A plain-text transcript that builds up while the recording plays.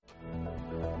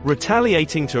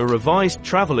Retaliating to a revised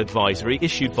travel advisory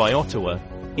issued by Ottawa,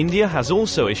 India has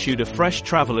also issued a fresh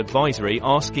travel advisory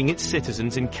asking its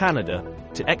citizens in Canada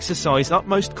to exercise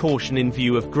utmost caution in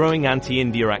view of growing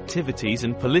anti-India activities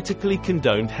and politically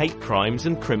condoned hate crimes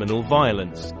and criminal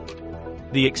violence.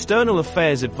 The External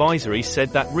Affairs Advisory said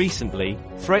that recently,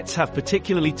 threats have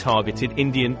particularly targeted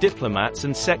Indian diplomats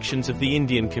and sections of the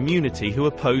Indian community who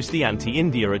oppose the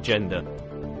anti-India agenda.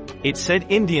 It said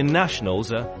Indian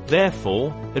nationals are,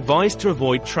 therefore, advised to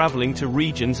avoid traveling to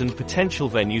regions and potential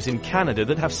venues in Canada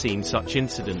that have seen such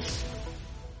incidents.